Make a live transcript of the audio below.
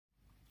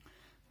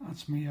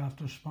That's me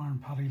after sparring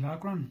Paddy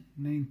Lachlan,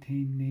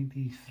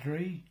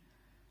 1993,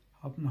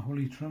 up in the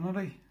Holy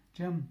Trinity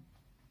gym.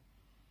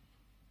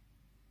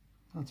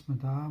 That's my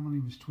dad when he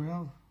was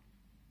 12,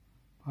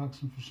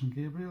 boxing for St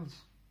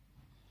Gabriel's.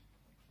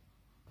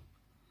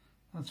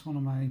 That's one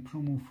of my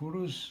promo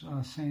photos,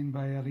 signed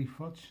by Eddie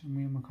Futch and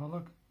Eamon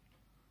McAuley.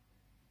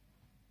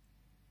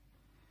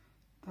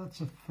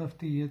 That's a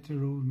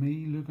 58-year-old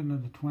me looking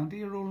at a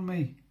 20-year-old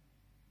me.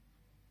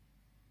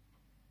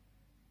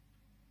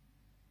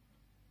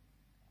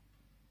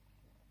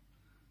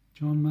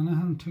 John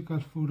Minahan took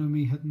that photo of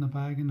me hitting the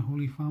bag in the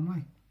Holy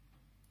Family.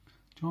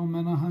 John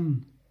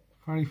Minahan,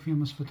 very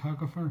famous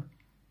photographer,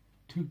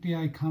 took the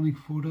iconic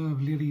photo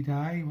of Lady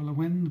Di with the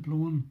wind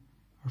blowing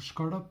her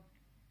skirt up.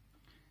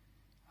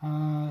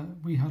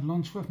 We had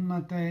lunch with him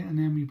that day, and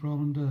then we brought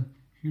him to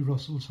Hugh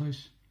Russell's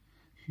house.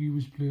 Hugh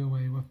was blew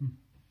away with him.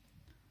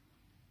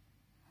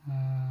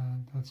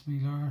 That's me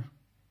there,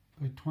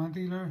 about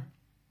 20 there.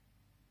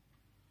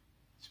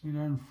 That's me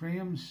there in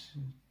frames,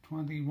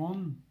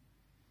 21.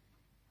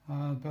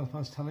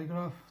 Belfast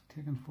Telegraph,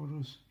 taking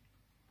photos.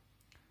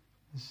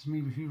 This is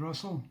me with Hugh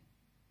Russell,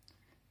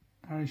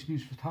 Irish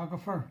news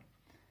photographer,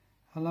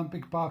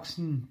 Olympic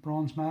boxing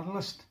bronze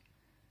medalist,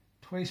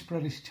 twice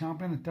British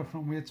champion at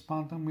different weights,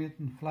 bantamweight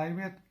and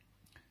flyweight.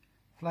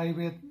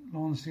 Flyweight,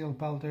 Lonsdale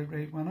belt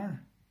outright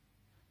winner.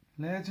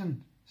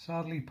 Legend,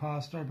 sadly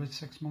passed there about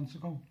 6 months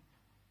ago.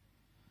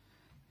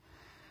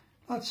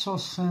 That's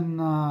us in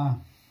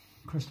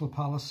Crystal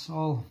Palace,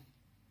 all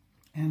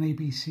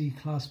NABC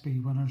Class B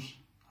winners.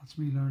 That's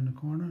me there in the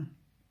corner.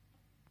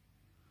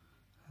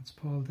 That's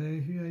Paul Day,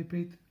 who I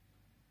beat.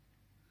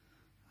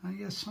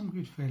 Yes, some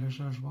good failures.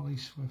 There's Wally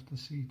Swift to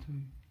see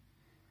too.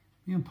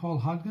 Me and Paul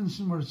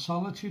Hodgkinson were at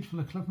Solitude for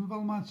the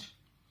Cliftonville match.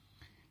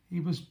 He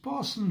was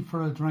bossing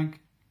for a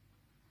drink,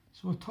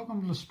 so I took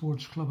him to the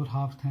sports club at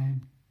half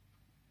time.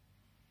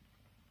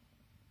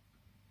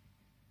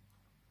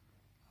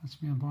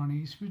 That's me and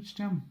Barney Eastwood's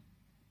gym.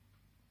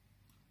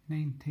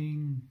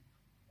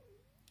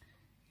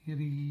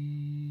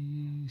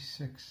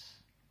 1986.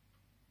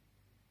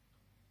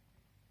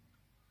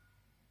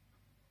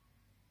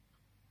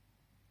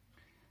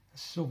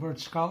 This is over at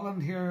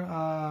Scotland here.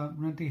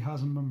 Rinty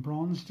hasn't been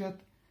bronzed yet.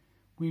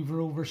 We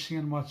were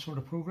overseeing what sort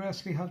of progress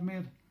he had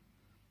made,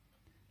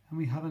 and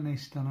we had a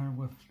nice dinner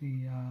with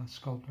the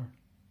sculptor.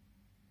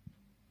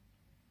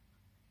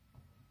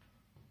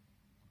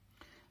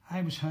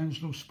 I was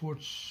Hounslow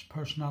Sports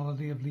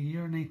Personality of the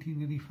Year in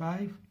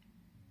 1985.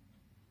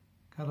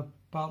 Got a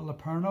bottle of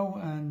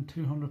Pernod and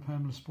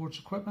 £200 of sports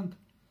equipment.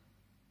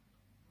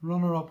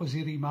 Runner-up was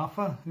Eddie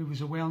Maffa, who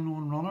was a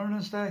well-known runner in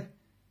his day.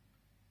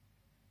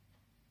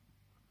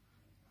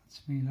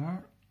 That's me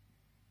there.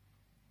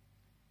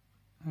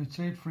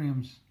 Outside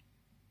frames.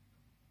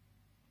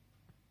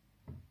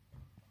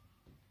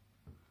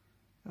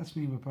 That's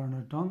me with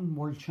Bernard Dunn,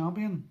 world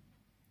champion.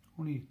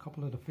 Only a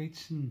couple of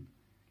defeats in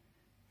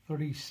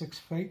 36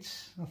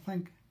 fights, I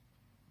think.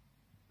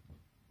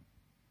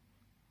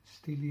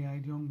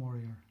 Steely-eyed young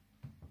warrior.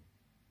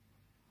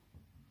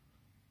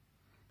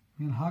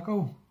 Me and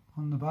Hacko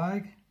on the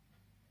bag.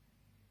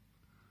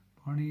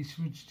 Barney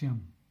Eastwood's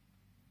gym.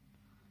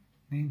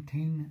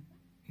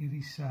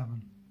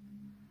 1987.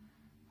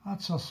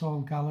 That's us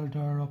all gathered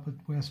there up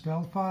at West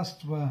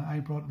Belfast, where I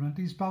brought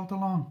Rinty's belt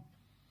along.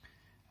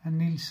 And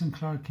Neil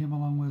Sinclair came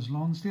along with his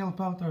Lonsdale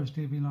belt. There's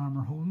Davy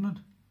Larmer holding it.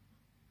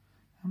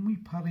 And we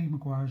Paddy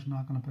McGuire's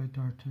knocking about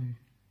there too.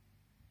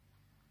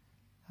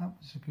 That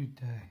was a good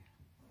day.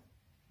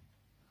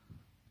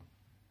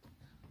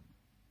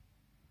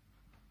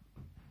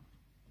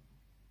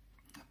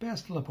 The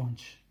best of the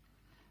bunch.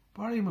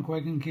 Barry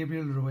McGuigan,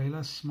 Gabriel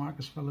Ruelas,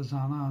 Marcus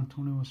Villasana,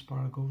 Antonio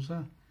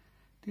Esparagoza,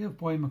 Dave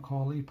Boy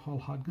McAuley, Paul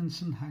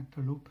Hodgkinson,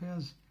 Hector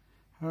Lopez,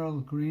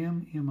 Harold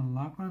Graham, Eamon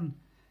Lachlan,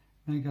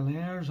 Miguel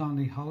Ayers,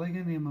 Andy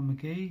Halligan, Eamon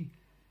McGee,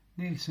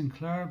 Neil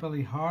Sinclair,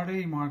 Billy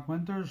Hardy, Mark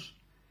Winters,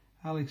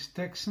 Alex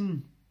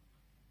Dixon,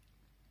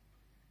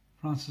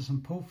 Francis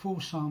Mpofo,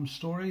 Sam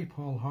Story,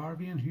 Paul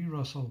Harvey and Hugh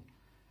Russell.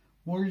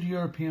 World,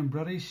 European,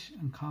 British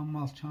and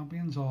Commonwealth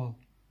champions all.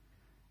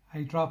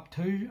 I dropped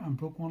 2 and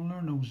broke one of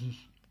their noses.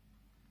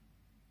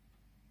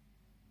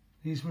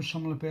 These were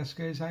some of the best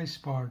guys I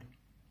sparred.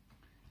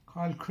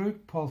 Carl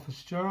Crook, Paul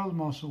Fitzgerald,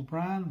 Moss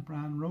O'Brien,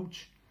 Brian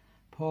Roach,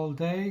 Paul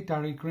Day,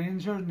 Derry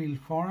Granger, Neil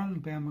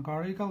Foran, Ben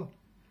McGarrigle,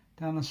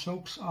 Dennis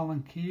Oakes,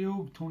 Alan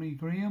Keogh, Tony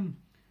Graham,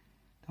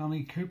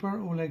 Danny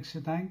Cooper, Oleg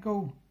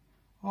Sedenko,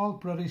 all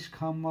British,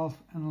 Commonwealth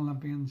and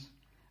Olympians,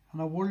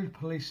 and a World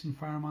Police and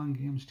Fireman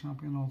Games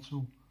champion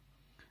also.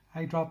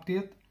 I dropped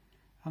 8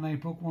 and I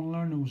broke one of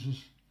their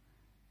noses.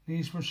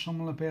 These were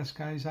some of the best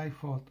guys I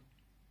fought.